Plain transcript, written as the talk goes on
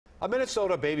A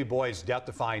Minnesota baby boy's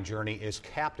death-defying journey is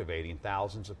captivating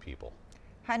thousands of people.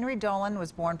 Henry Dolan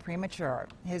was born premature.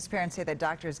 His parents say that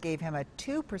doctors gave him a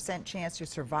 2% chance to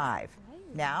survive.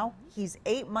 Now, he's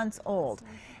 8 months old.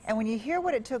 And when you hear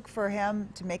what it took for him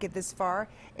to make it this far,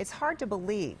 it's hard to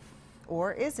believe.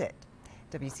 Or is it?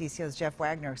 WCCO's Jeff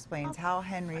Wagner explains how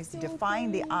Henry's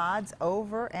defying the odds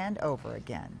over and over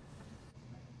again.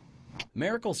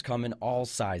 Miracles come in all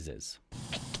sizes.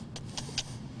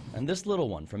 And this little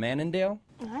one from Annandale?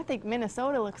 I think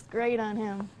Minnesota looks great on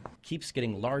him. Keeps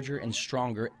getting larger and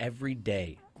stronger every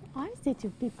day. I'm such a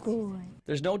big boy.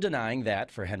 There's no denying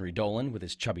that for Henry Dolan with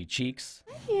his chubby cheeks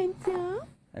Handsome.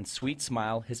 and sweet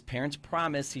smile, his parents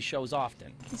promise he shows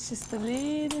often. It's just a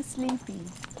little sleepy.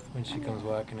 When she comes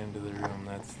walking into the room,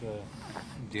 that's the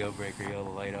deal breaker.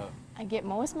 You'll light up. I get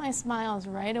most of my smiles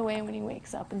right away when he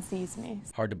wakes up and sees me.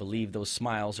 Hard to believe those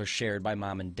smiles are shared by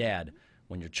mom and dad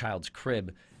when your child's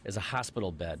crib is a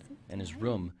hospital bed and his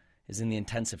room is in the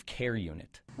intensive care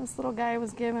unit. This little guy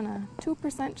was given a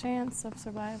 2% chance of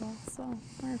survival, so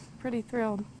we're pretty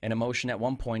thrilled. An emotion at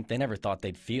one point they never thought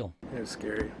they'd feel. It was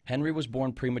scary. Henry was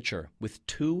born premature with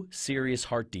 2 serious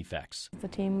heart defects. The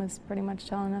team was pretty much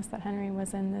telling us that Henry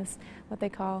was in this, what they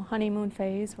call honeymoon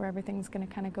phase, where everything's going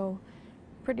to kind of go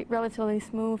relatively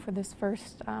smooth for this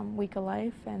first week of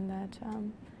life, and that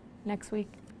next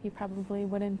week he probably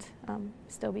wouldn't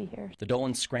still be here. The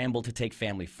Dolans scrambled to take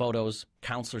family photos.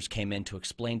 Counselors came in to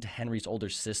explain to Henry's older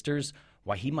sisters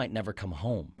why he might never come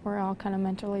home. We're all kind of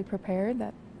mentally prepared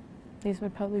that these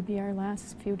would probably be our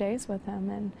last few days with him,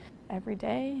 and every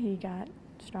day he got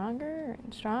stronger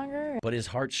and stronger. But his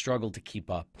heart struggled to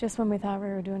keep up. Just when we thought we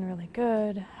were doing really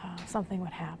good, something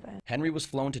would happen. Henry was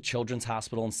flown to Children's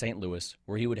Hospital in St. Louis,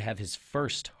 where he would have his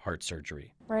first heart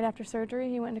surgery. Right after surgery,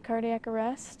 he went into cardiac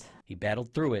arrest. He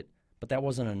battled through it, but that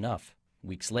wasn't enough.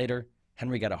 Weeks later,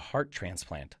 Henry got a heart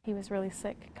transplant. He was really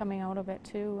sick coming out of it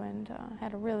too, and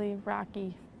had a really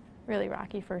rocky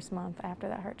first month after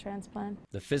that heart transplant.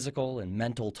 The physical and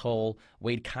mental toll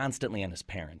weighed constantly on his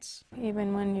parents.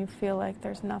 Even when you feel like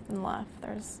there's nothing left,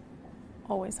 there's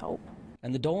always hope.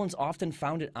 And the Dolans often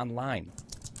found it online.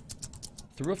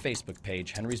 Through a Facebook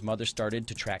page, Henry's mother started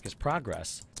to track his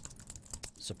progress.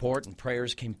 Support and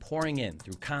prayers came pouring in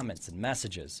through comments and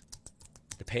messages.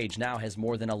 The page now has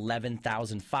more than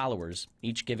 11,000 followers,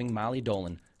 each giving Molly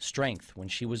Dolan strength when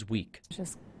she was weak.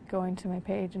 Just going to my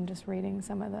page and just reading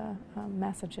some of the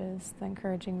messages, the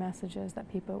encouraging messages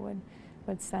that people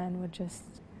would send would just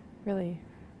really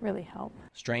help.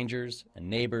 Strangers and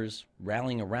neighbors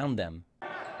rallying around them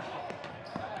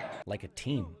like a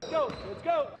team. Let's go! Let's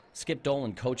go! Skip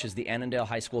Dolan coaches the Annandale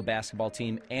High School basketball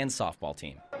team and softball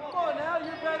team. Come on now,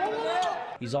 you're better than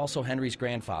that! He's also Henry's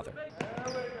grandfather.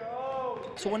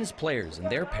 So when his players and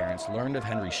their parents learned of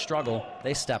Henry's struggle,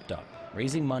 they stepped up,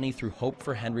 raising money through Hope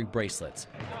for Henry bracelets.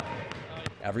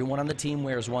 Everyone on the team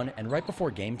wears one, and right before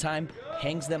game time,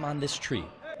 hangs them on this tree,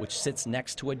 which sits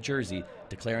next to a jersey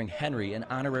declaring Henry an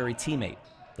honorary teammate.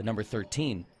 The number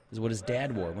 13 is what his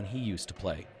dad wore when he used to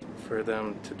play. For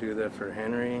them to do that for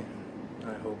Henry,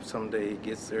 I hope someday he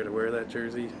gets there to wear that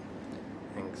jersey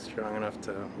and strong enough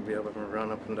to be able to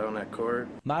run up and down that court.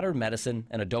 Modern medicine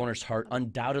and a donor's heart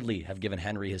undoubtedly have given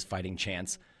Henry his fighting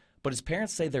chance, but his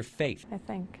parents say their faith. I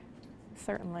think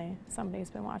certainly somebody's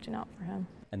been watching out for him.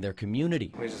 And their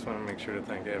community. We just want to make sure to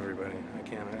thank everybody. I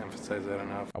can't emphasize that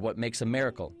enough. Are what makes a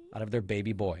miracle out of their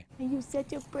baby boy. Are you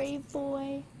such a brave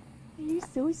boy? Are you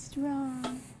so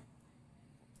strong?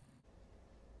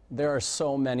 There are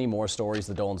so many more stories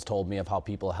the Dolans told me of how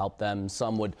people helped them.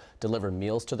 Some would deliver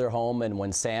meals to their home, and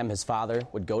when Sam, his father,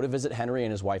 would go to visit Henry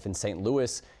and his wife in St.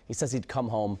 Louis, he says he'd come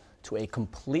home to a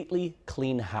completely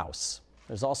clean house.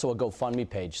 There's also a GoFundMe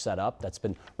page set up that's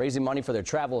been raising money for their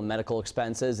travel and medical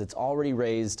expenses. It's already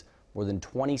raised more than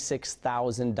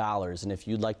 $26,000, and if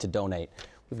you'd like to donate,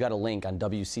 we've got a link on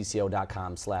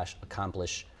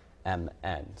WCCO.com/accomplishmn.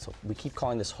 So we keep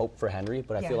calling this Hope for Henry,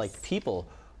 but I feel like people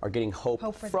are getting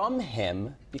hope from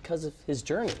him because of his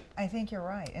journey. I think you're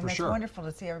right, and it's wonderful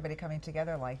to see everybody coming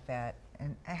together like that.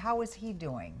 And how is he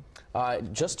doing?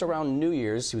 Just around New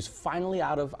Year's, he was finally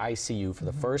out of ICU for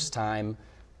the first time,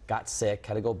 got sick,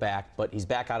 had to go back, but he's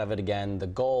back out of it again. The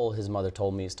goal, his mother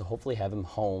told me, is to hopefully have him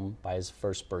home by his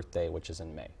first birthday, which is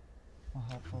in May. Well,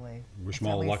 hopefully. Wish him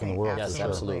all the luck in the world. Yes,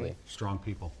 absolutely. Strong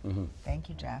people. Thank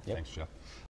you, Jeff. Thanks, Jeff.